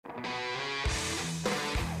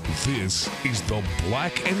This is the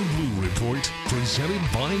Black and Blue Report presented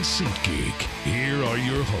by SeatGeek. Here are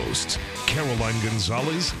your hosts, Caroline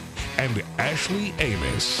Gonzalez and Ashley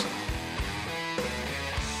Amos.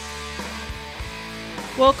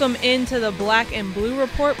 Welcome into the Black and Blue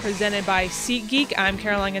Report presented by SeatGeek. I'm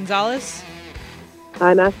Caroline Gonzalez.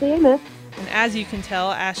 I'm Ashley Amos. And as you can tell,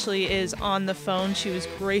 Ashley is on the phone. She was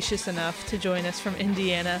gracious enough to join us from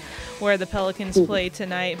Indiana, where the Pelicans play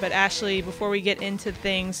tonight. But Ashley, before we get into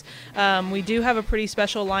things, we do have a pretty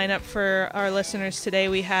special lineup for our listeners today.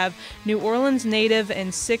 We have New Orleans native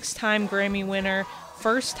and six-time Grammy winner,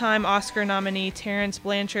 first-time Oscar nominee Terrence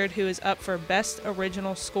Blanchard, who is up for Best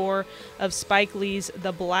Original Score of Spike Lee's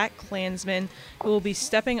The Black Klansman, who will be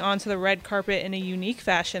stepping onto the red carpet in a unique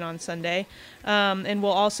fashion on Sunday. And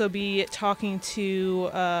we'll also be talking to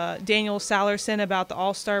Daniel Sallerson about the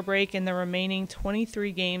All-Star break and the remaining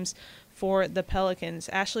 23 games for the Pelicans.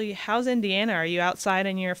 Ashley, how's Indiana? Are you outside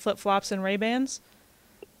in your flip-flops and Ray-Bans?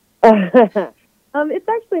 It's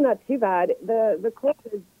actually not too bad. The cold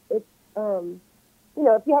is, it's,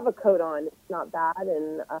 if you have a coat on, it's not bad.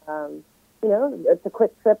 And, it's a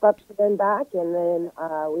quick trip up and back. And then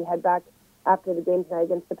we head back after the game tonight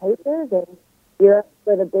against the Pacers. And you're up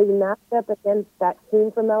for the big matchup against that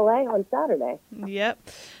team from L.A. on Saturday. Yep.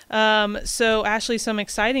 So, Ashley, some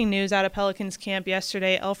exciting news out of Pelicans camp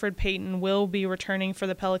yesterday. Elfrid Payton will be returning for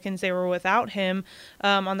the Pelicans. They were without him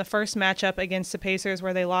on the first matchup against the Pacers,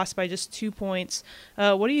 where they lost by just 2 points.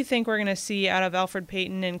 What do you think we're going to see out of Elfrid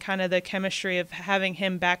Payton and kind of the chemistry of having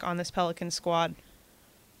him back on this Pelicans squad?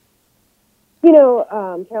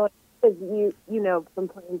 Caroline, as you know from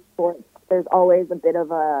playing sports, there's always a bit of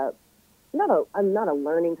not a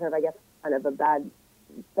learning curve, I guess, kind of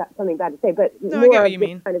something bad to say, but no, more I get what you just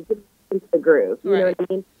mean. kind of getting into the groove. You know what I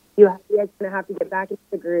mean? You're going to have to get back into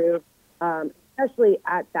the groove, especially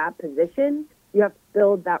at that position. You have to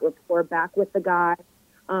build that rapport back with the guy.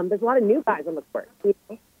 There's a lot of new guys on the court,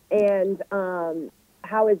 and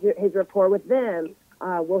how is his rapport with them?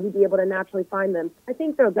 Will he be able to naturally find them? I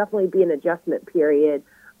think there'll definitely be an adjustment period,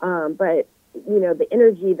 but the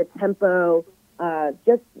energy, the tempo,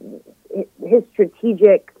 just his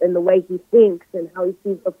strategic and the way he thinks and how he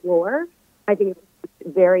sees the floor, I think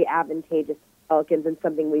it's very advantageous to Pelicans and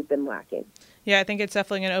something we've been lacking. Yeah, I think it's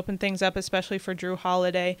definitely going to open things up, especially for Jrue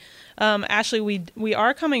Holiday. Ashley, we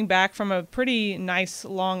are coming back from a pretty nice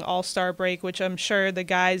long All-Star break, which I'm sure the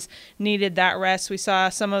guys needed that rest. We saw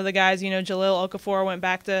some of the guys, Jahlil Okafor went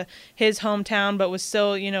back to his hometown, but was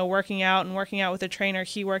still, working out with a trainer.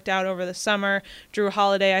 He worked out over the summer. Jrue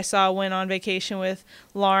Holiday, I saw, went on vacation with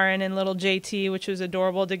Lauren and little JT, which was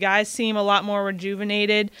adorable. Do guys seem a lot more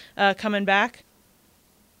rejuvenated coming back?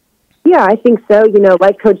 Yeah, I think so.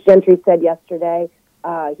 Like Coach Gentry said yesterday,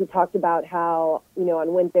 he talked about how,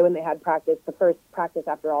 on Wednesday when they had practice, the first practice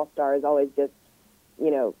after All-Star is always just,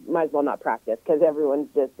 might as well not practice because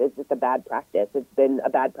it's just a bad practice. It's been a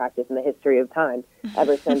bad practice in the history of time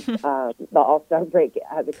ever since the All-Star break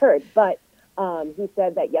has occurred. But he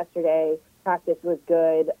said that yesterday practice was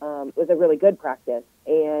good. It was a really good practice.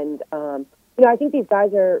 And, I think these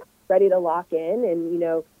guys are ready to lock in,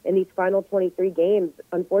 and in these final 23 games,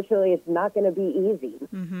 unfortunately, it's not going to be easy.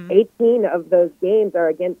 18 of those games are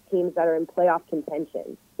against teams that are in playoff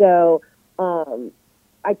contention. So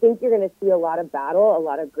I think you're going to see a lot of battle, a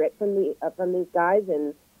lot of grit from these guys,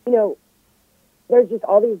 and there's just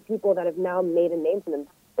all these people that have now made a name for them.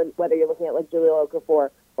 Whether you're looking at like Jahlil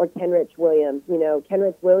Okafor or Kenrich Williams,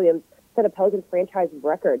 Kenrich Williams set a Pelicans franchise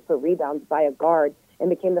record for rebounds by a guard and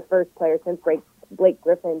became the first player since Blake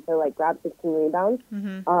Griffin to grab 16 rebounds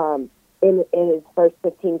in his first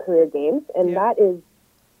 15 career games. And that is,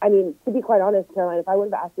 to be quite honest, Caroline, if I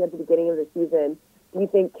would have asked you at the beginning of the season, do you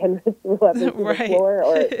think Kenrich will ever see the floor?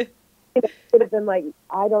 Or it would have been like,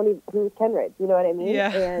 I don't even, who's Kenrich? You know what I mean?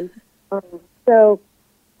 Yeah. And so,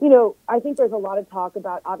 I think there's a lot of talk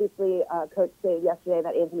about, obviously, Coach said yesterday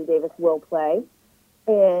that Anthony Davis will play.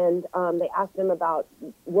 And they asked him about,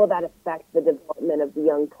 will that affect the development of the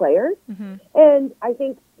young players? And I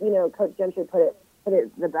think, Coach Gentry put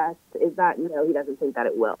it the best is that, he doesn't think that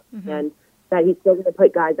it will. And that he's still going to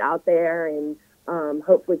put guys out there and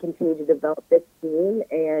hopefully continue to develop this team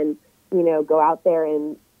and, go out there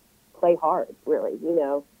and play hard, really.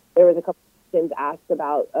 There was a couple questions asked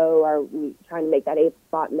about, are we trying to make that 8th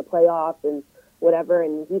spot in the playoffs and whatever,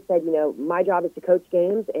 and he said, my job is to coach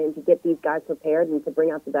games and to get these guys prepared and to bring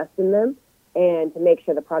out the best in them and to make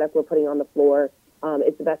sure the product we're putting on the floor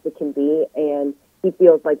is the best it can be. And he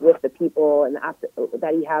feels like with the people and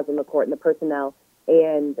that he has on the court and the personnel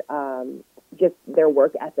and just their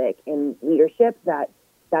work ethic and leadership,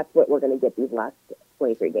 that's what we're going to get these last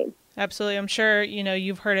 23 games. Absolutely. I'm sure,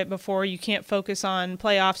 you've heard it before. You can't focus on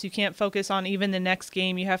playoffs. You can't focus on even the next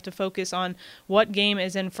game. You have to focus on what game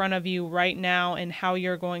is in front of you right now and how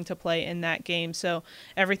you're going to play in that game. So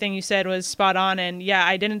everything you said was spot on. And yeah,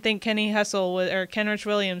 I didn't think Kenny Hustle or Kenrich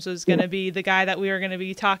Williams was going to be the guy that we were going to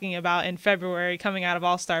be talking about in February coming out of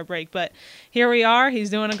All-Star break. But here we are. He's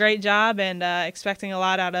doing a great job, and expecting a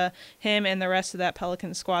lot out of him and the rest of that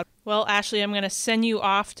Pelican squad. Well, Ashley, I'm going to send you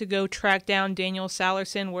off to go track down Daniel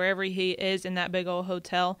Sallerson wherever he is in that big old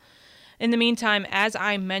hotel. In the meantime, as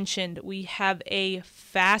I mentioned, we have a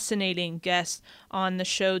fascinating guest on the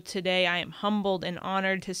show today. I am humbled and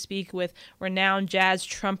honored to speak with renowned jazz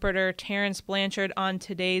trumpeter Terence Blanchard on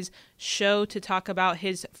today's show to talk about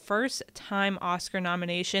his first-time Oscar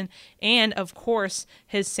nomination and, of course,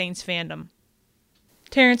 his Saints fandom.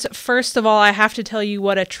 Terence, first of all, I have to tell you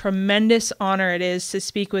what a tremendous honor it is to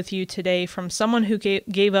speak with you today from someone who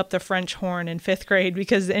gave up the French horn in 5th grade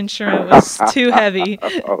because the instrument was too heavy.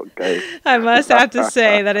 Okay. I must have to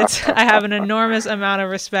say that I have an enormous amount of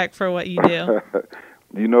respect for what you do.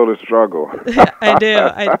 You know the struggle. I do.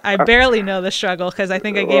 I barely know the struggle because I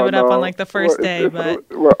think I gave it up on the first day. But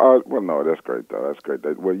no, that's great though. That's great.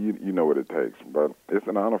 You know what it takes. But it's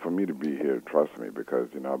an honor for me to be here. Trust me, because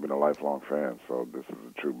I've been a lifelong fan. So this is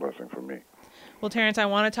a true blessing for me. Well, Terence, I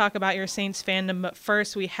want to talk about your Saints fandom, but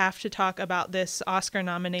first we have to talk about this Oscar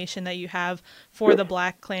nomination that you have for The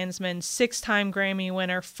Black Klansman. 6-time Grammy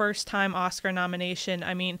winner, first-time Oscar nomination.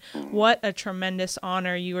 I mean, what a tremendous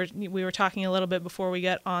honor. We were talking a little bit before we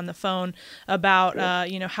got on the phone about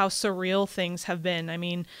how surreal things have been. I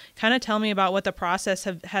mean, kind of tell me about what the process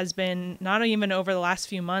has been, not even over the last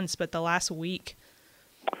few months, but the last week.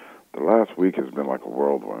 The last week has been like a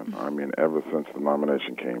whirlwind. I mean, ever since the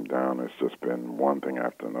nomination came down, it's just been one thing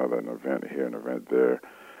after another, an event here, an event there,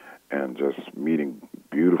 and just meeting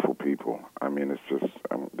beautiful people. I mean, it's just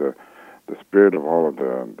the spirit of all of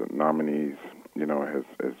the nominees,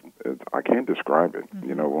 has I can't describe it.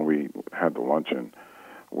 Mm-hmm. When we had the luncheon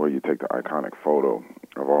where you take the iconic photo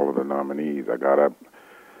of all of the nominees, I got up.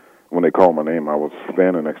 When they called my name, I was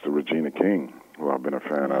standing next to Regina King, who I've been a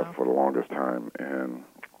fan of for the longest time, and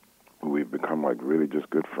we've become like really just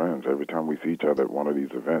good friends. Every time we see each other at one of these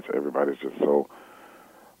events, everybody's just so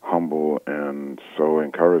humble and so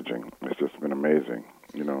encouraging. It's just been amazing,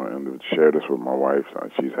 and to share this with my wife,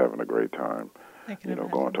 she's having a great time,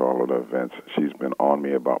 going to all of the events. She's been on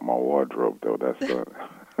me about my wardrobe, though. That's the...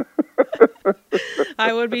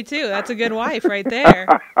 I would be too. That's a good wife right there.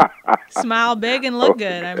 Smile big and look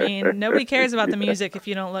good. I mean, nobody cares about the music if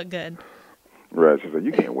you don't look good. Right, she said,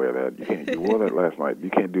 you can't wear that. You wore that last night. You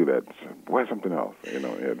can't do that. Wear something else,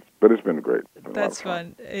 But it's been great. That's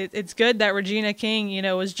fun. It's good that Regina King,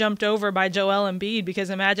 was jumped over by Joel Embiid, because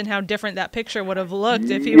imagine how different that picture would have looked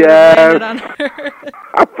if he would have landed on her.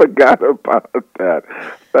 I forgot about that.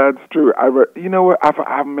 That's true. You know what?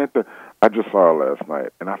 I just saw her last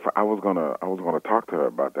night, and I was gonna talk to her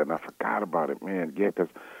about that, and I forgot about it, man. Yeah, because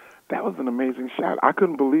that was an amazing shot. I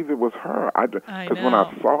couldn't believe it was her. Because when I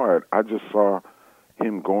saw it, I just saw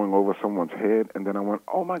him going over someone's head, and then I went,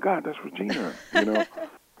 "Oh my God, that's Regina!"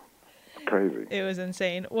 Crazy. It was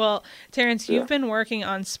insane. Well, Terence, you've been working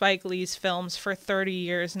on Spike Lee's films for 30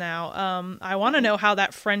 years now. I want to know how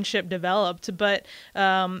that friendship developed, but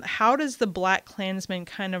how does The Black Klansman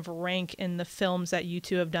kind of rank in the films that you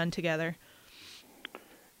two have done together?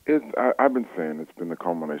 I've been saying it's been the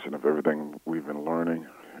culmination of everything we've been learning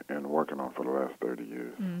and working on for the last 30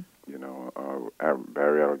 years.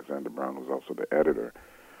 Barry Alexander Brown, who's also the editor,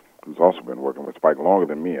 who's also been working with Spike longer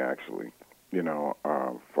than me, actually.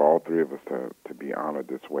 For all three of us to be honored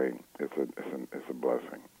this way, it's a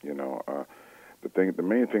blessing. The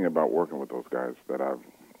main thing about working with those guys that I've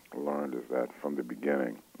learned is that from the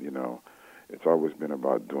beginning, it's always been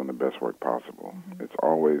about doing the best work possible. Mm-hmm. It's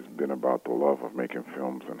always been about the love of making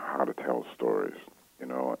films and how to tell stories.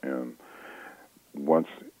 And once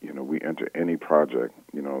we enter any project,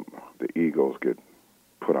 the egos get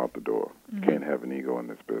put out the door. Mm-hmm. You can't have an ego in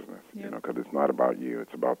this business, because it's not about you;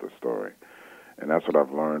 it's about the story. And that's what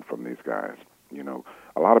I've learned from these guys.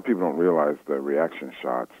 A lot of people don't realize the reaction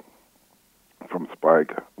shots from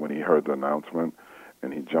Spike when he heard the announcement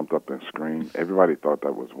and he jumped up and screamed. Everybody thought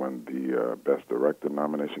that was when the Best Director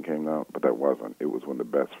nomination came down, but that wasn't. It was when the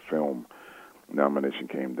Best Film nomination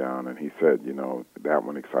came down, and he said, that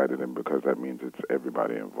one excited him because that means it's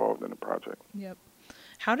everybody involved in the project. Yep.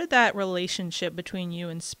 How did that relationship between you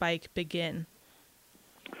and Spike begin?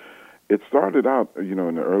 It started out, in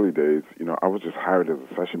the early days, I was just hired as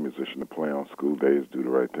a session musician to play on school days, Do the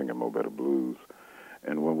Right Thing, and Mo Better Blues.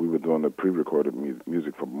 And when we were doing the pre-recorded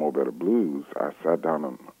music for Mo Better Blues, I sat down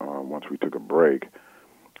and once we took a break,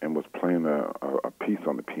 and was playing a piece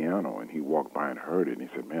on the piano, and he walked by and heard it, and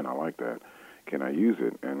he said, "Man, I like that. Can I use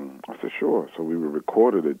it?" And I said, "Sure." So we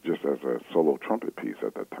recorded it just as a solo trumpet piece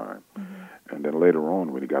at that time. Mm-hmm. And then later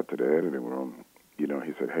on, when he got to the editing room,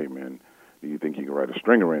 he said, "Hey, man, do you think you can write a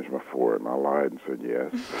string arrangement for it?" And I lied and said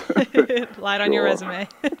yes. Lied on your resume.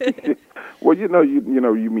 Well,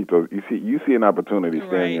 you meet those. You see an opportunity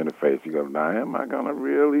staring right. you in the face. You go, "Now, am I gonna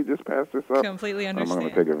really just pass this up? Completely understand. I'm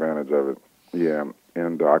gonna take advantage of it." Yeah.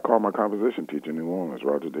 And I called my composition teacher in New Orleans,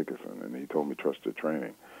 Roger Dickerson, and he told me trust your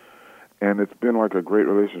training. And it's been like a great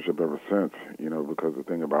relationship ever since. Because the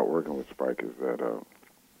thing about working with Spike is that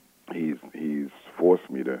he's forced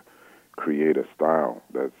me to create a style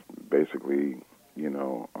that's basically,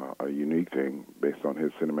 a unique thing based on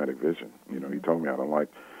his cinematic vision. He told me I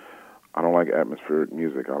don't like atmospheric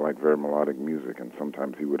music. I like very melodic music, and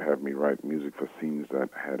sometimes he would have me write music for scenes that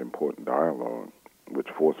had important dialogue, which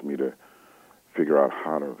forced me to figure out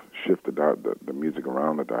how to shift the music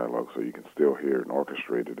around the dialogue so you can still hear it and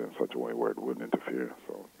orchestrate it in such a way where it wouldn't interfere.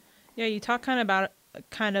 So, yeah, you talk kind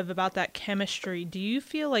of about that chemistry. Do you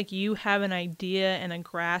feel like you have an idea and a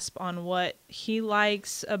grasp on what he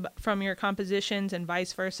likes from your compositions and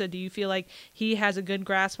vice versa? Do you feel like he has a good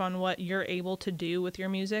grasp on what you're able to do with your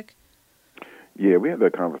music? Yeah, we had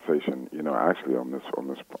that conversation, actually on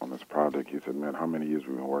this project. He said, "Man, how many years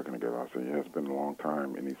we've been working together?" I said, "Yeah, it's been a long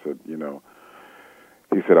time." And he said,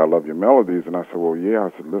 he said, "I love your melodies." And I said, "Well, yeah."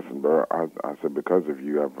 I said, "Listen, bro," I said, "because of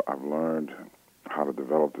you, I've learned how to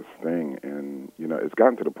develop this thing." And, it's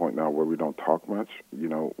gotten to the point now where we don't talk much.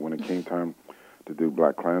 When it came time to do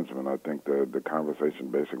Black Klansman, I think the conversation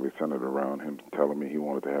basically centered around him telling me he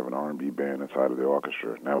wanted to have an R&B band inside of the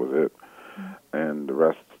orchestra, and that was it. Mm-hmm. And the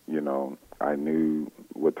rest, I knew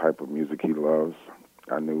what type of music he loves.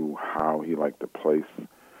 I knew how he liked to place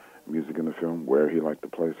music in the film, where he liked to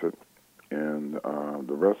place it. And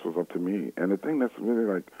the rest was up to me. And the thing that's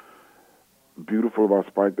really beautiful about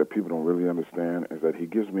Spike that people don't really understand is that he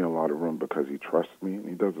gives me a lot of room because he trusts me. And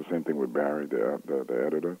he does the same thing with Barry, the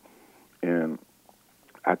editor. And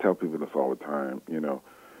I tell people this all the time,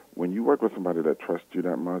 when you work with somebody that trusts you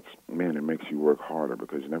that much, man, it makes you work harder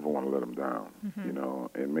because you never want to let them down.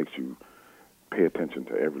 Mm-hmm. It makes you pay attention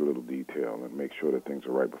to every little detail and make sure that things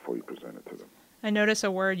are right before you present it to them. I notice a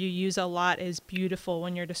word you use a lot is beautiful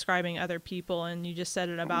when you're describing other people, and you just said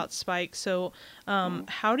it about Spike. So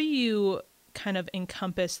how do you kind of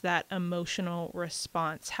encompass that emotional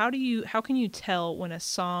response? How can you tell when a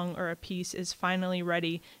song or a piece is finally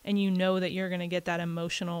ready and you know that you're going to get that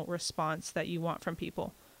emotional response that you want from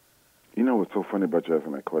people? What's so funny about you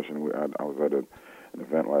asking that question, I was at an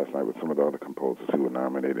event last night with some of the other composers who were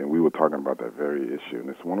nominated, and we were talking about that very issue. And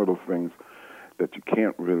it's one of those things that you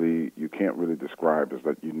can't really describe, is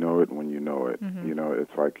that you know it when you know it. Mm-hmm.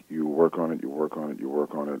 It's like you work on it,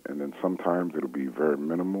 and then sometimes it'll be very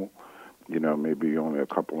minimal. Maybe only a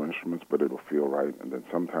couple instruments, but it'll feel right. And then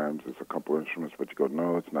sometimes it's a couple instruments, but you go,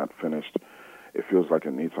 no, it's not finished. It feels like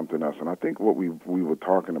it needs something else. And I think what we were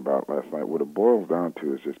talking about last night, what it boils down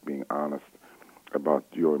to is just being honest about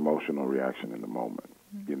your emotional reaction in the moment.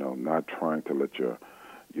 Mm-hmm. Not trying to let your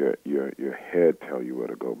head tell you where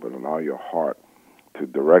to go, but allow your heart to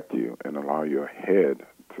direct you and allow your head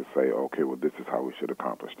to say, okay, well, this is how we should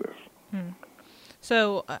accomplish this. Hmm.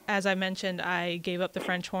 So, as I mentioned, I gave up the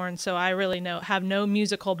French horn, so I really have no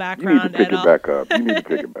musical background at all. You need to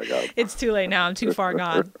pick it back up. It's too late now. I'm too far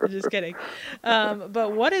gone. Just kidding.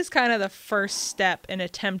 But what is kind of the first step in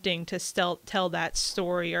attempting to tell that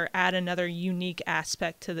story or add another unique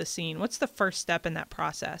aspect to the scene? What's the first step in that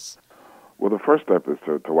process? Well, the first step is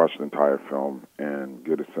to watch the entire film and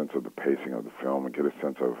get a sense of the pacing of the film and get a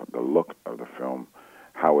sense of the look of the film,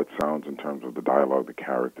 how it sounds in terms of the dialogue, the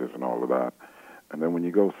characters, and all of that. And then when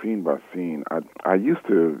you go scene by scene, I used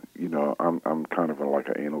to, I'm kind of like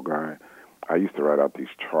an anal guy. I used to write out these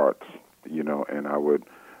charts, and I would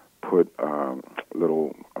put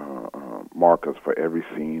little markers for every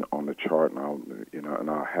scene on the chart, and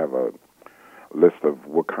I'll have a list of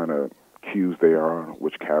what kind of cues they are,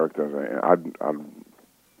 which characters, and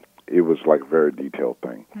it was like a very detailed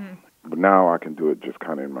thing. But now I can do it just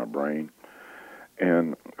kind of in my brain.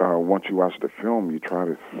 And once you watch the film, you try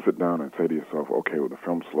to sit down and say to yourself, okay, well, the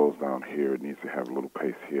film slows down here. It needs to have a little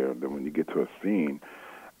pace here. Then when you get to a scene,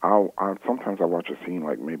 sometimes I watch a scene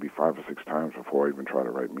like maybe 5 or 6 times before I even try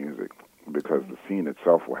to write music, because the scene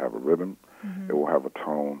itself will have a rhythm. Mm-hmm. It will have a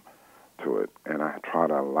tone to it. And I try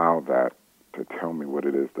to allow that to tell me what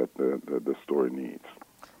it is that the story needs.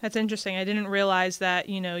 That's interesting. I didn't realize that,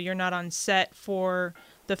 you're not on set for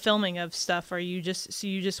the filming of stuff. Or you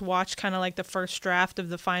just watch kind of like the first draft of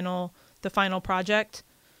the final project?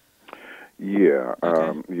 Yeah,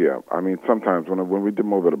 Okay. yeah. I mean, sometimes when we did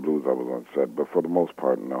Mobile Blues, I was on set, but for the most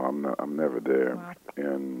part, no, I'm not. I'm never there. Wow.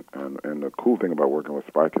 And the cool thing about working with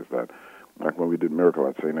Spike is that, like when we did Miracle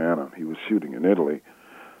at St. Anna, he was shooting in Italy,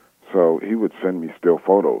 so he would send me still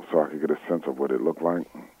photos so I could get a sense of what it looked like.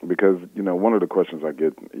 Because one of the questions I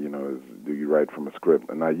get, is do you write from a script?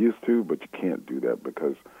 And I used to, but you can't do that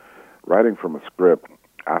because writing from a script,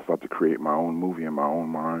 I start to create my own movie in my own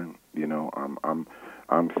mind.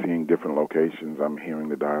 I'm seeing different locations. I'm hearing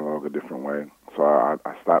the dialogue a different way. So I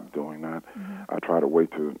stopped doing that. Mm-hmm. I try to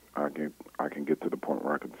wait till I can get to the point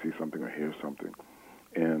where I can see something or hear something.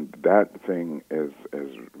 And that thing has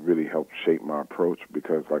really helped shape my approach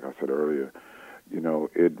because, like I said earlier,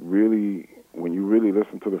 it really, when you really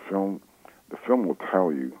listen to the film will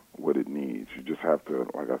tell you what it needs. You just have to,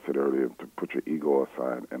 like I said earlier, to put your ego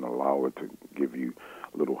aside and allow it to give you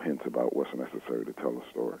little hints about what's necessary to tell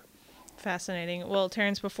a story. Fascinating. Well,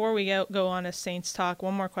 Terrence, before we go on to Saints Talk,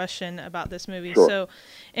 one more question about this movie. Sure. So,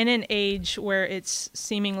 in an age where it's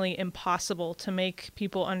seemingly impossible to make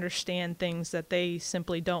people understand things that they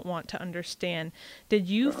simply don't want to understand, did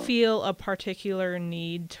you feel a particular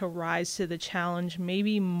need to rise to the challenge,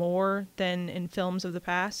 maybe more than in films of the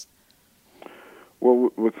past?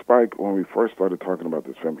 Well, with Spike, when we first started talking about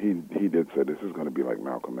this film, he did say this is going to be like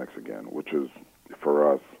Malcolm X again, which is,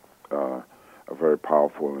 for us, a very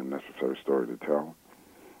powerful and necessary story to tell.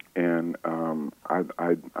 And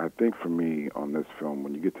I think for me on this film,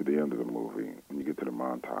 when you get to the end of the movie, when you get to the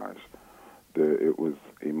montage, it was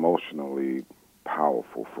emotionally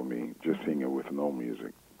powerful for me just seeing it with no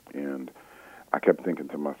music. And I kept thinking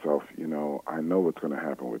to myself, I know what's going to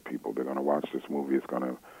happen with people. They're going to watch this movie. It's going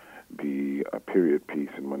to be a period piece,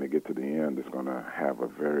 and when they get to the end, it's going to have a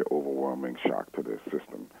very overwhelming shock to their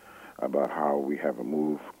system about how we haven't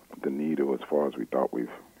moved the needle as far as we thought we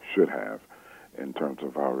should have in terms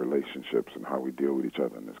of our relationships and how we deal with each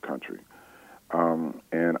other in this country.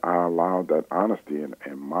 And I allowed that honesty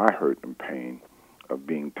and my hurt and pain of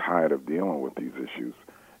being tired of dealing with these issues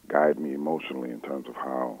guide me emotionally in terms of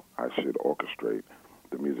how I should orchestrate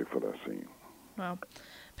the music for that scene. Wow.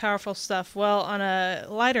 Powerful stuff. Well, on a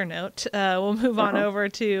lighter note, we'll move on over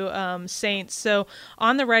to Saints. So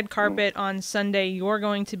on the red carpet on Sunday, you're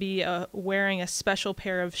going to be wearing a special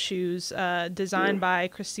pair of shoes designed by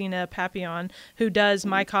Christina Papillon, who does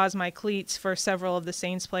My Cause, My Cleats for several of the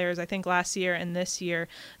Saints players, I think last year and this year.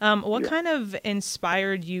 What kind of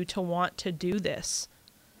inspired you to want to do this?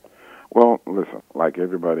 Well, listen, like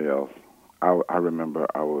everybody else, I remember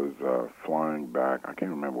I was flying back. I can't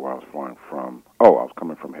remember where I was flying from. Oh, I was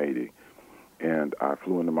coming from Haiti. And I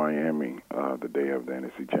flew into Miami the day of the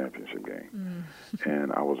NFC Championship game.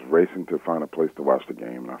 And I was racing to find a place to watch the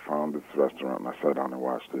game. And I found this restaurant, and I sat down and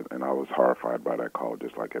watched it. And I was horrified by that call,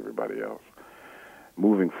 just like everybody else.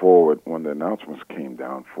 Moving forward, when the announcements came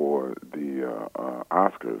down for the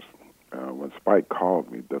Oscars, when Spike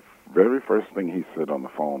called me, the very first thing he said on the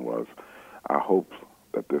phone was, I hope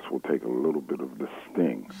that this will take a little bit of the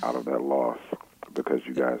sting out of that loss because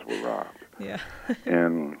you guys were robbed. Yeah.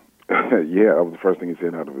 And, yeah, that was the first thing he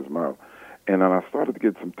said out of his mouth. And then I started to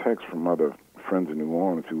get some texts from other friends in New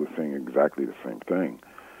Orleans who were saying exactly the same thing.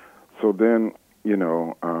 So then,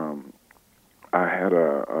 I had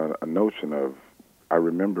a notion of, I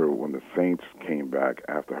remember when the Saints came back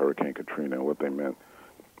after Hurricane Katrina and what they meant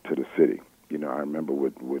to the city. I remember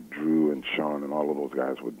what Drew and Sean and all of those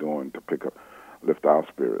guys were doing to lift our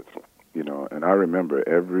spirits, and I remember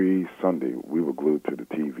every Sunday we were glued to the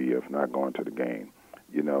TV, if not going to the game,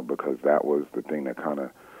 because that was the thing that kind of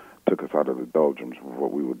took us out of the doldrums of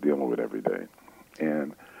what we were dealing with every day.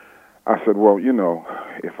 And I said, well,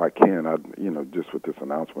 if I can, just with this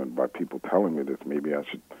announcement by people telling me this, maybe I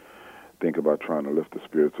should think about trying to lift the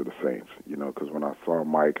spirits of the Saints, because when I saw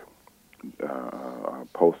Mike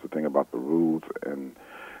post the thing about the rules and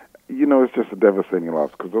it's just a devastating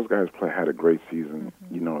loss because those guys had a great season,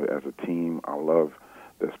 as a team. I love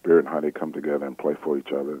their spirit and how they come together and play for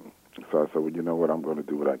each other. So I said, well, you know what, I'm going to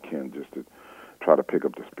do what I can just to try to pick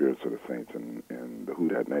up the spirits of the Saints and the Who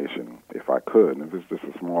Dat Nation if I could, and if it's just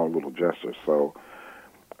a small little gesture. So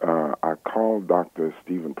I called Dr.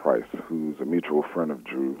 Stephen Price, who's a mutual friend of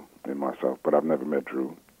Drew and myself, but I've never met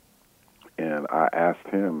Drew. And I asked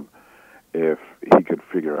him if he could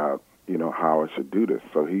figure out how I should do this.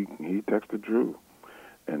 So he texted Drew,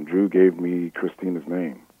 and Drew gave me Christina's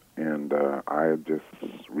name. And I just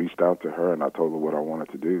reached out to her, and I told her what I wanted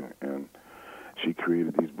to do. And she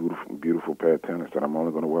created these beautiful, beautiful pair of tennis that I'm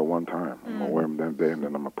only going to wear one time. I'm going to wear them that day, and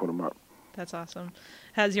then I'm going to put them up. That's awesome.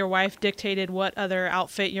 Has your wife dictated what other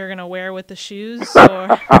outfit you're going to wear with the shoes?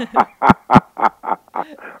 Or?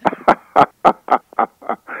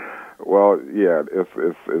 Well, Yeah,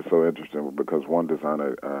 it's so interesting because one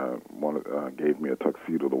designer gave me a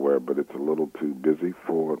tuxedo to wear, but it's a little too busy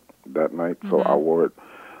for that night. So I wore it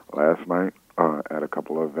last night at a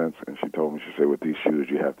couple of events, and she told me, she said, with these shoes,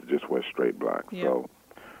 you have to just wear straight black. Yep. So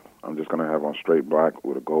I'm just going to have on straight black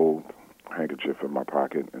with a gold handkerchief in my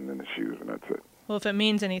pocket and then the shoes, and that's it. Well, if it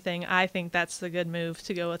means anything, I think that's the good move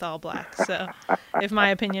to go with all black. So if my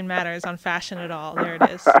opinion matters on fashion at all, there it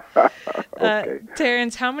is. Okay.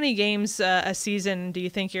 Terrence, how many games a season do you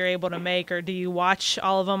think you're able to make, or do you watch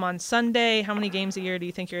all of them on Sunday? How many games a year do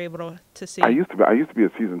you think you're able to see? I used to be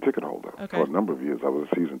a season ticket holder. Okay. For a number of years. I was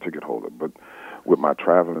a season ticket holder, but with my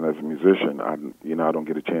traveling as a musician, I don't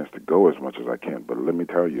get a chance to go as much as I can. But let me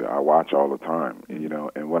tell you, I watch all the time.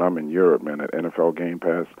 And when I'm in Europe, man, that NFL Game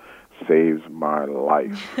Pass saves my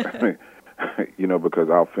life. Because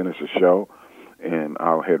I'll finish a show and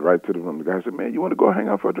I'll head right to the room. The guy said, "Man, you want to go hang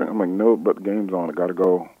out for a drink?" I'm like, "No, but the game's on. I got to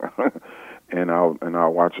go." and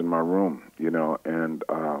I'll watch in my room, and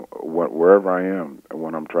wherever I am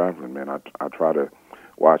when I'm traveling, man, I try to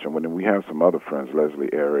watch. And when we have some other friends, Leslie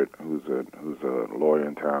Arrett, who's a lawyer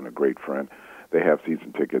in town, a great friend, they have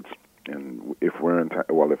season tickets. And if we're in town,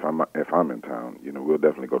 if I'm in town, we'll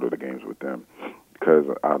definitely go to the games with them. Because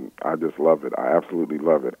I just love it. I absolutely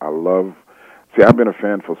love it. I've been a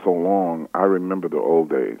fan for so long, I remember the old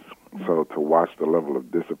days. So to watch the level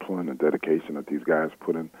of discipline and dedication that these guys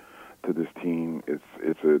put into this team,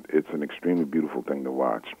 it's an extremely beautiful thing to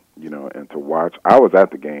watch, and to watch. I was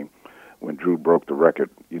at the game when Drew broke the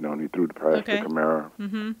record, and he threw the pass to Kamara.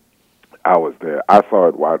 Mm-hmm. I was there. I saw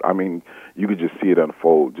it wild. I mean, you could just see it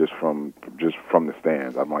unfold just from the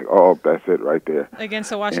stands. I'm like, oh, that's it right there.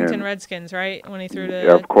 Against the Washington Redskins, right? When he threw to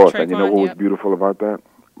yeah, of course. Traquan, and you know what was beautiful about that?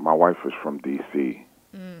 My wife was from D.C.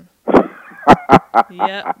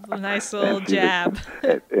 Yep, nice little jab.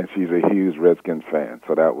 And she's a huge Redskins fan,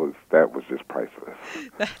 so that was just priceless.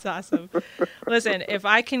 That's awesome. Listen, if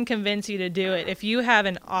I can convince you to do it, if you have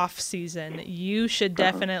an off season, you should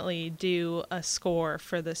definitely do a score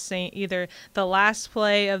for the either the last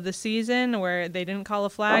play of the season where they didn't call a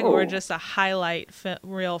flag, or just a highlight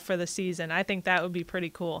reel for the season. I think that would be pretty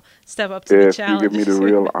cool. Step up to the challenge. If you give me the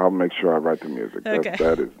reel, I'll make sure I write the music. Okay.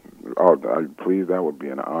 That is. Oh, please, that would be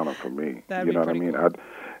an honor for me. That'd you know what I mean? Cool.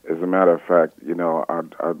 As a matter of fact,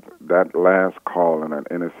 that last call in that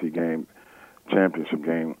NFC game, championship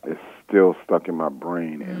game, is still stuck in my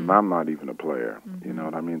brain, and I'm not even a player. Mm-hmm. You know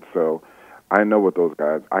what I mean? So I know what those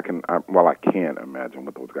guys. I can't imagine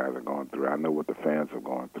what those guys are going through. I know what the fans are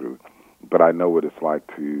going through, but I know what it's like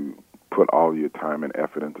to put all your time and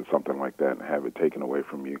effort into something like that and have it taken away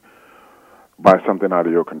from you by something out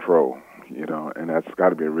of your control. And that's got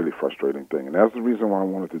to be a really frustrating thing. And that's the reason why I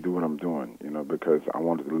wanted to do what I'm doing, because I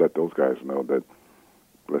wanted to let those guys know that,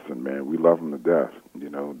 listen, man, we love them to death.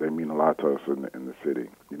 They mean a lot to us in the city.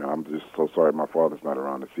 I'm just so sorry my father's not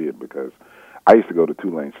around to see it, because I used to go to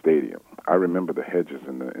Tulane Stadium. I remember the hedges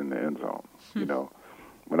in the end zone.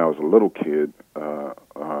 When I was a little kid,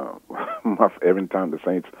 every time the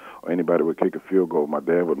Saints or anybody would kick a field goal, my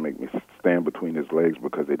dad would make me stand between his legs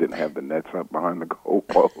because they didn't have the nets up behind the goal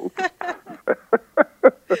post.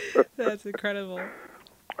 That's incredible.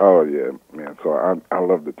 Oh yeah, man. So I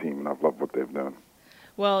love the team and I love what they've done.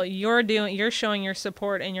 Well, you're showing your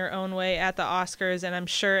support in your own way at the Oscars, and I'm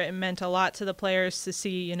sure it meant a lot to the players to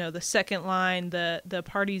see, the second line, the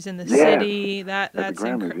parties in the city. That's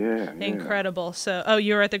incredible. So,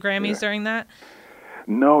 you were at the Grammys during that?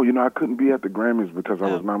 No, I couldn't be at the Grammys because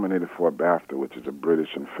I was nominated for a BAFTA, which is a British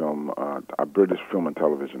Film and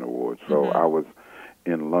Television Award. So I was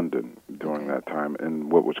in London during that time,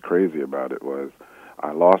 and what was crazy about it was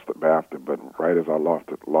I lost the BAFTA, but right as I lost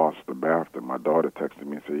the BAFTA, my daughter texted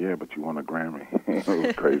me and said, "Yeah, but you won a Grammy." It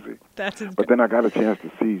was crazy. But then I got a chance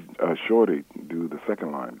to see Shorty do the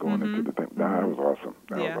second line going into the thing. That was awesome.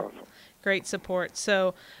 That was awesome. Great support.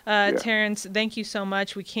 So, Terrence, thank you so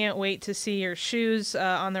much. We can't wait to see your shoes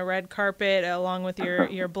on the red carpet, along with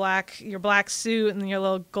your black suit and your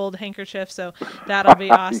little gold handkerchief. So that'll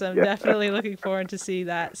be awesome. Definitely looking forward to see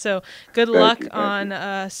that. So good luck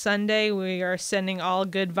on Sunday. We are sending all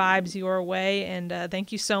good vibes your way, and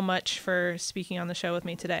thank you so much for speaking on the show with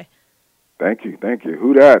me today. Thank you.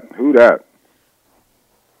 Who dat?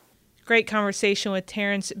 Great conversation with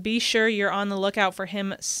Terrence. Be sure you're on the lookout for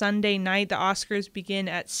him Sunday night. The Oscars begin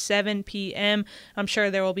at 7 p.m. I'm sure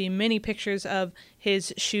there will be many pictures of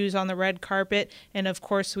his shoes on the red carpet. And, of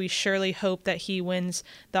course, we surely hope that he wins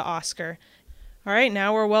the Oscar. All right,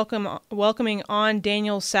 now we're welcoming on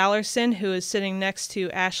Daniel Sallerson, who is sitting next to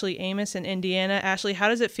Ashley Amos in Indiana. Ashley, how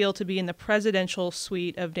does it feel to be in the presidential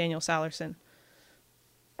suite of Daniel Sallerson?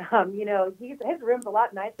 His room's a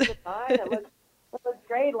lot nicer than mine. It looks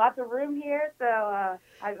great. Lots of room here. So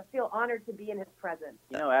I feel honored to be in his presence.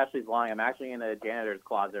 Ashley's lying. I'm actually in a janitor's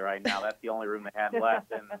closet right now. That's the only room they had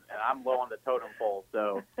left, and I'm low on the totem pole.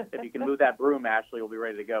 So if you can move that broom, Ashley, we'll be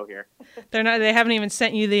ready to go here. They haven't even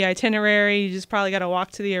sent you the itinerary. You just probably got to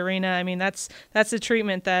walk to the arena. I mean, that's the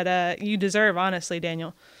treatment that you deserve, honestly,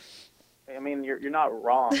 Daniel. I mean, you're not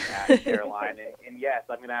wrong, Caroline. And yes,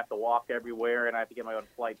 I'm going to have to walk everywhere, and I have to get my own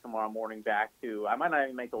flight tomorrow morning back to. I might not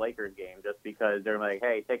even make the Lakers game just because they're like,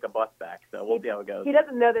 hey, take a bus back. So we'll see how it goes. He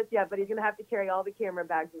doesn't know this yet, but he's going to have to carry all the camera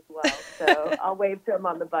bags as well. So I'll wave to him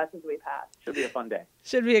on the bus as we pass. Should be a fun day.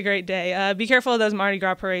 Should be a great day. Be careful of those Mardi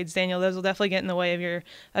Gras parades, Daniel. Those will definitely get in the way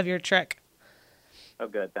of your trek. Oh,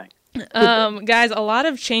 good. Thanks. Guys, a lot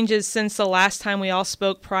of changes since the last time we all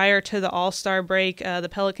spoke prior to the All-Star break. The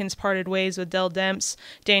Pelicans parted ways with Dell Demps.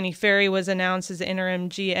 Danny Ferry was announced as the interim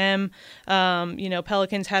GM.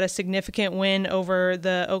 Pelicans had a significant win over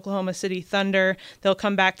the Oklahoma City Thunder. They'll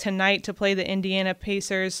come back tonight to play the Indiana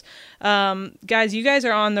Pacers. Guys, you guys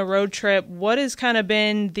are on the road trip. What has kind of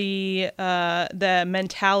been the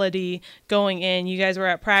mentality going in? You guys were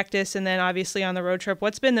at practice and then obviously on the road trip.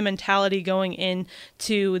 What's been the mentality going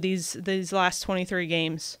into these last 23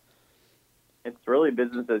 games? It's really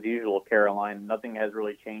business as usual, Caroline. Nothing has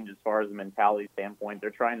really changed as far as the mentality standpoint.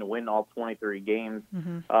 They're trying to win all 23 games,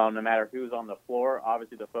 no matter who's on the floor.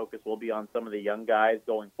 Obviously, the focus will be on some of the young guys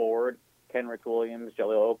going forward. Kenrich Williams,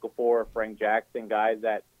 Jahlil Okafor, Frank Jackson, guys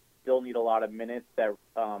that still need a lot of minutes, that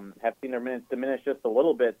have seen their minutes diminish just a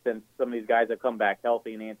little bit since some of these guys have come back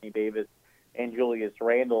healthy, and Anthony Davis and Julius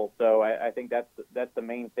Randle. So I think that's the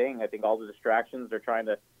main thing. I think all the distractions, they're trying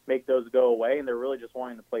to make those go away, and they're really just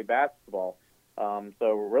wanting to play basketball.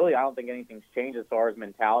 So really, I don't think anything's changed as far as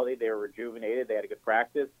mentality. They were rejuvenated. They had a good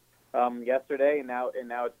practice yesterday, and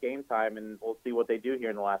now it's game time, and we'll see what they do here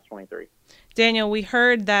in the last 23. Daniel, we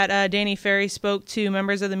heard that Danny Ferry spoke to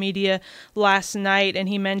members of the media last night, and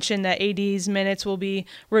he mentioned that AD's minutes will be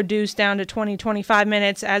reduced down to 20-25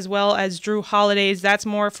 minutes, as well as Drew Holiday's. That's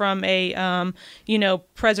more from a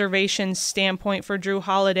preservation standpoint for Drew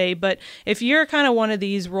Holiday. But if you're kind of one of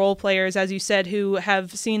these role players, as you said, who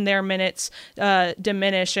have seen their minutes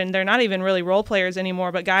diminish, and they're not even really role players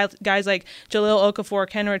anymore, but guys like Jahlil Okafor,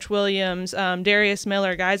 Kenrich Williams, Darius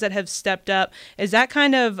Miller, guys that have stepped up, is that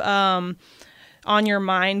kind of on your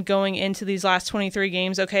mind going into these last 23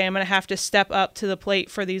 games? Okay, I'm going to have to step up to the plate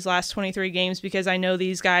for these last 23 games because I know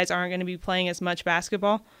these guys aren't going to be playing as much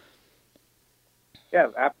basketball? Yeah,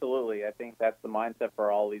 absolutely. I think that's the mindset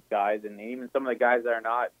for all these guys, and even some of the guys that are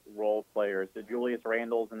not role players. The Julius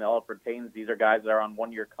Randles and the Elfrid Paytons, these are guys that are on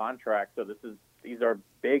one-year contracts, so these are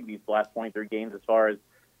big, these last 23 games, as far as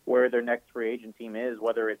where their next free agent team is,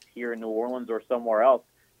 whether it's here in New Orleans or somewhere else.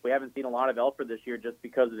 We haven't seen a lot of Elfrid this year just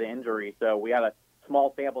because of the injury. So we had a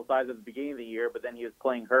small sample size at the beginning of the year, but then he was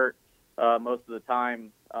playing hurt most of the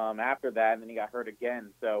time after that, and then he got hurt again.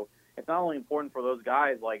 So it's not only important for those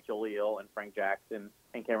guys like Jahlil and Frank Jackson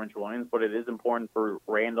and Kenrich Williams, but it is important for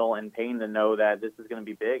Randle and Payne to know that this is going to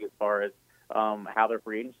be big as far as how their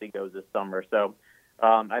free agency goes this summer. So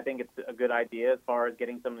I think it's a good idea as far as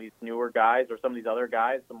getting some of these newer guys or some of these other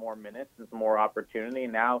guys some more minutes and some more opportunity.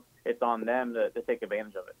 And now it's on them to take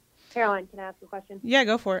advantage of it. Caroline, can I ask a question? Yeah,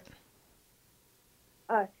 go for it.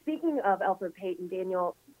 Speaking of Elfrid Payton,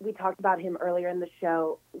 Daniel, we talked about him earlier in the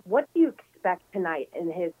show. What do you expect tonight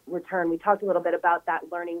in his return? We talked a little bit about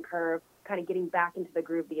that learning curve, kind of getting back into the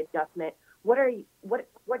groove, the adjustment. What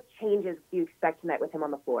changes do you expect tonight with him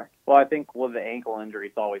on the floor? Well, I think with the ankle injury,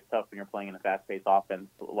 it's always tough when you're playing in a fast-paced offense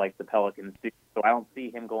like the Pelicans do. So I don't see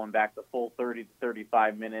him going back to full 30 to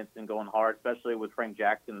 35 minutes and going hard, especially with Frank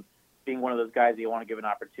Jackson being one of those guys that you want to give an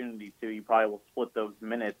opportunity to. You probably will split those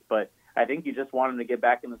minutes, but I think you just want him to get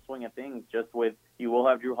back in the swing of things. Just with, you will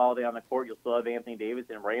have Drew Holiday on the court, you'll still have Anthony Davis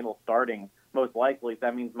and Randle starting most likely. So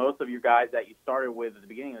that means most of your guys that you started with at the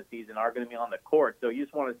beginning of the season are going to be on the court. So you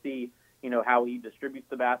just want to see, how he distributes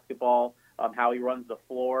the basketball, how he runs the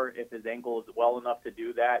floor, if his ankle is well enough to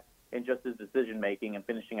do that, and just his decision-making and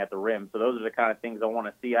finishing at the rim. So those are the kind of things I want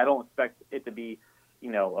to see. I don't expect it to be,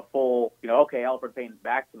 a full, okay, Elfrid Payton's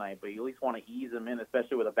back tonight, but you at least want to ease him in,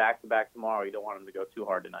 especially with a back-to-back tomorrow. You don't want him to go too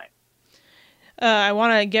hard tonight. I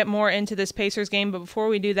want to get more into this Pacers game, but before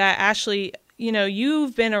we do that, Ashley,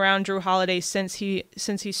 you've been around Jrue Holiday since he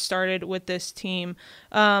started with this team.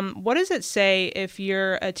 What does it say if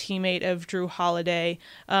you're a teammate of Jrue Holiday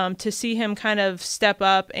to see him kind of step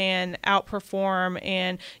up and outperform?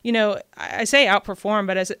 And I say outperform,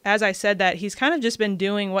 but as I said that, he's kind of just been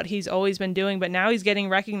doing what he's always been doing, but now he's getting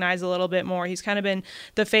recognized a little bit more. He's kind of been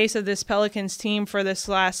the face of this Pelicans team for this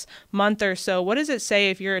last month or so. What does it say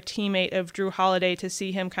if you're a teammate of Jrue Holiday to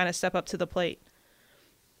see him kind of step up to the plate?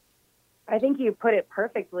 I think you put it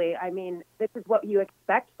perfectly. I mean, this is what you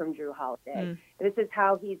expect from Jrue Holiday. This is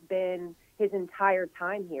how he's been his entire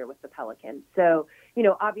time here with the Pelicans. So,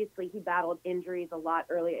 obviously he battled injuries a lot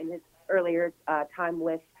early in his earlier time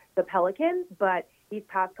with the Pelicans, but these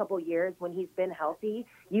past couple years when he's been healthy,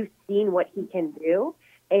 you've seen what he can do.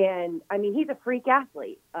 And, I mean, he's a freak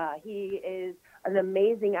athlete. He is an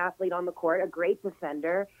amazing athlete on the court, a great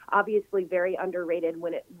defender, obviously very underrated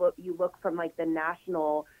when you look from, like, the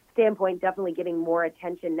national standpoint, definitely getting more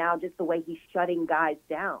attention now, just the way he's shutting guys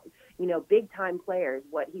down. Big time players,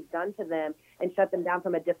 what he's done to them and shut them down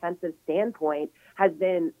from a defensive standpoint has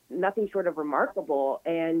been nothing short of remarkable.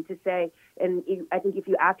 And to say, and I think if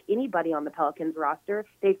you ask anybody on the Pelicans roster,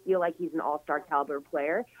 they feel like he's an all-star caliber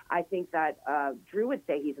player. I think that Jrue would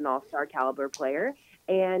say he's an all-star caliber player.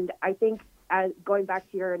 And I think, going back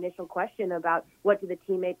to your initial question about what do the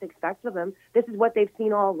teammates expect of him, this is what they've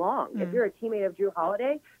seen all along. If you're a teammate of Jrue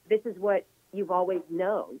Holiday, this is what you've always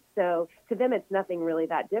known. So to them, it's nothing really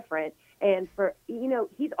that different. And for,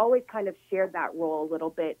 he's always kind of shared that role a little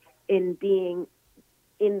bit in being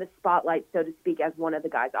in the spotlight, so to speak, as one of the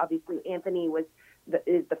guys. Obviously, Anthony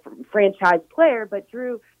is the franchise player, but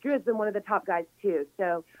Jrue has been one of the top guys too.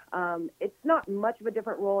 So it's not much of a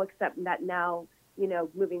different role, except that now,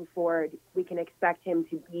 moving forward, we can expect him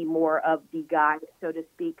to be more of the guy, so to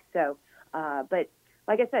speak. So, but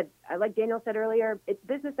like I said, like Daniel said earlier, it's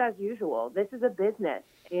business as usual. This is a business,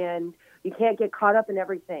 and you can't get caught up in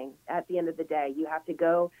everything at the end of the day. You have to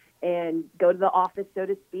go to the office, so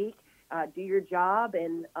to speak, do your job,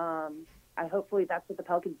 and hopefully that's what the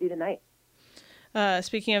Pelicans do tonight.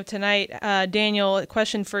 Speaking of tonight, Daniel, a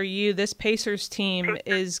question for you. This Pacers team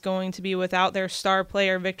is going to be without their star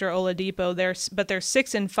player, Victor Oladipo. But they're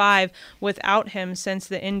 6-5 without him since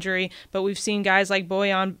the injury. But we've seen guys like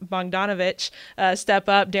Bojan Bogdanovic step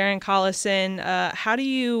up, Darren Collison. How do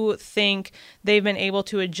you think they've been able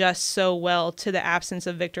to adjust so well to the absence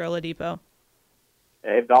of Victor Oladipo?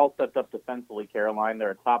 They've all stepped up defensively, Caroline.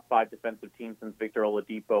 They're a top 5 defensive team since Victor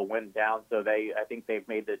Oladipo went down. So I think they've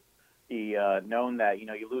made the known that,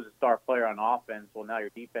 you lose a star player on offense, well, now your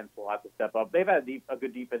defense will have to step up. They've had a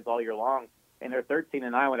good defense all year long, and they're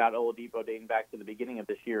 13-9 without Oladipo dating back to the beginning of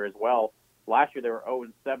this year as well. Last year they were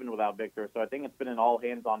 0-7 without Victor, so I think it's been an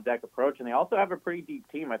all-hands-on-deck approach, and they also have a pretty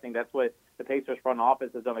deep team. I think that's what the Pacers front office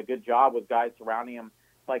has done a good job with guys surrounding him,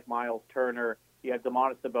 like Miles Turner. You have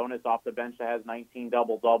Domantas Sabonis off the bench that has 19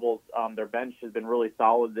 double-doubles. Their bench has been really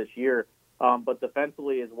solid this year. But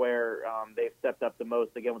defensively is where they've stepped up the most.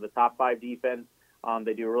 Again, with the top 5 defense,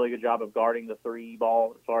 they do a really good job of guarding the 3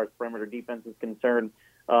 ball as far as perimeter defense is concerned.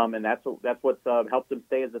 And that's what's helped them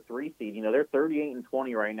stay as a 3 seed. They're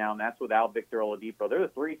 38-20 right now, and that's without Victor Oladipo. They're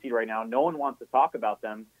the 3 seed right now. No one wants to talk about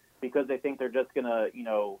them because they think they're just gonna,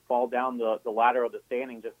 fall down the ladder of the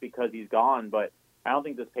standing just because he's gone. But I don't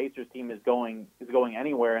think this Pacers team is going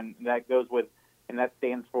anywhere, and that goes with. And that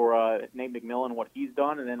stands for Nate McMillan, what he's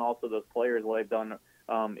done, and then also those players, what they've done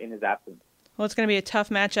in his absence. Well, it's going to be a tough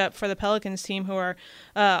matchup for the Pelicans team, who are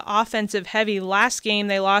offensive heavy. Last game,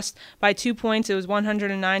 they lost by 2 points. It was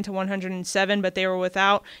 109-107, but they were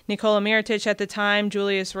without Nikola Mirotic at the time,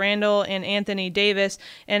 Julius Randle, and Anthony Davis,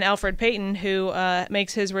 and Elfrid Payton, who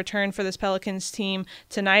makes his return for this Pelicans team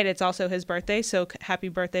tonight. It's also his birthday, so happy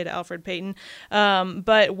birthday to Elfrid Payton.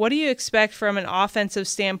 But what do you expect from an offensive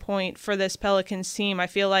standpoint for this Pelicans team? I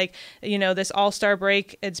feel like, this All-Star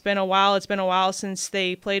break, it's been a while. It's been a while since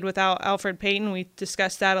they played without Elfrid Payton. We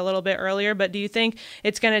discussed that a little bit earlier, but do you think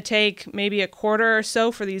it's going to take maybe a quarter or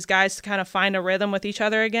so for these guys to kind of find a rhythm with each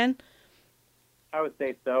other again? I would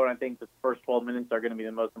say so, and I think the first 12 minutes are going to be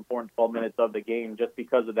the most important 12 minutes of the game just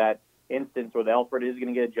because of that instance where the Elfrid is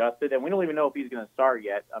going to get adjusted, and we don't even know if he's going to start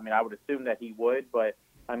yet. I mean, I would assume that he would, but,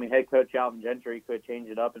 head coach Alvin Gentry could change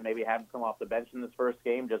it up and maybe have him come off the bench in this first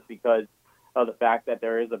game just because of the fact that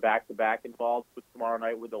there is a back-to-back involved with tomorrow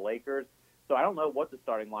night with the Lakers. So I don't know what the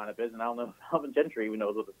starting lineup is, and I don't know if Alvin Gentry even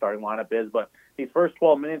knows what the starting lineup is. But these first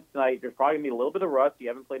 12 minutes tonight, there's probably going to be a little bit of rust. You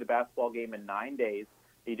haven't played a basketball game in 9 days.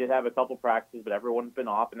 You did have a couple practices, but everyone's been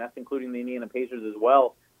off, and that's including the Indiana Pacers as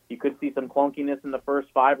well. You could see some clunkiness in the first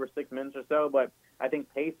 5 or 6 minutes or so, but I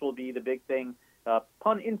think pace will be the big thing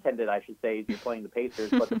pun intended, I should say, as you're playing the Pacers.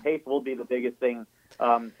 But the pace will be the biggest thing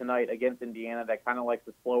tonight against Indiana. That kind of likes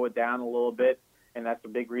to slow it down a little bit, and that's the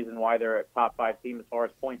big reason why they're a top 5 team as far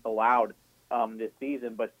as points allowed this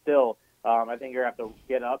season. But still, I think you're going to have to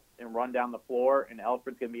get up and run down the floor, and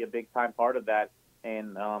Elfrid's going to be a big-time part of that.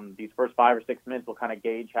 And these first 5 or 6 minutes will kind of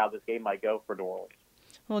gauge how this game might go for New Orleans.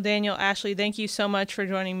 Well, Daniel, Ashley, thank you so much for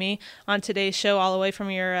joining me on today's show, all the way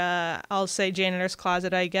from your, I'll say, janitor's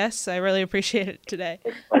closet, I guess. I really appreciate it today.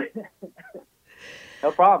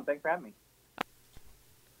 No problem. Thanks for having me.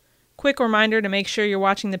 Quick reminder to make sure you're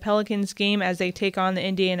watching the Pelicans game as they take on the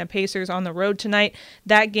Indiana Pacers on the road tonight.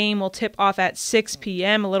 That game will tip off at 6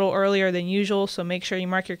 p.m., a little earlier than usual, so make sure you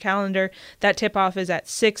mark your calendar. That tip-off is at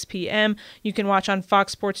 6 p.m. You can watch on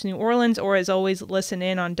Fox Sports New Orleans, or as always, listen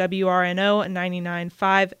in on WRNO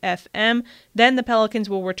 99.5 FM. Then the Pelicans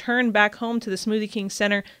will return back home to the Smoothie King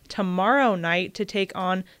Center tomorrow night to take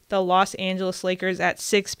on the Los Angeles Lakers at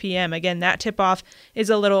 6 p.m. Again, that tip-off is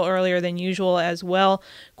a little earlier than usual as well.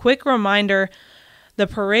 Quick reminder, the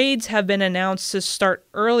parades have been announced to start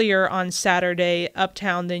earlier on Saturday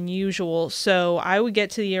uptown than usual, so I would get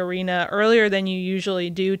to the arena earlier than you usually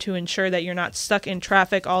do to ensure that you're not stuck in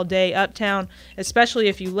traffic all day uptown, especially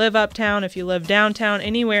if you live uptown, if you live downtown,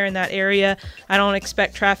 anywhere in that area. I don't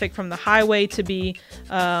expect traffic from the highway to be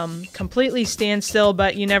completely standstill,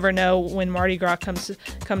 but you never know when Mardi Gras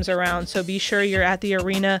comes around, so be sure you're at the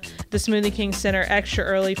arena, the Smoothie King Center, extra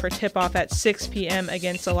early for tip-off at 6 p.m.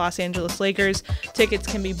 against the Los Angeles Lakers. Tickets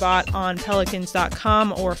can be bought on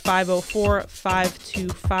Pelicans.com or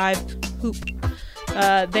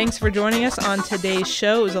 504-525-HOOP. Thanks for joining us on today's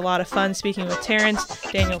show. It was a lot of fun speaking with Terrence,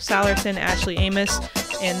 Daniel Sallerson, Ashley Amos,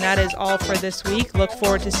 and that is all for this week. Look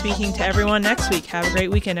forward to speaking to everyone next week. Have a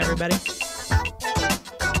great weekend, everybody.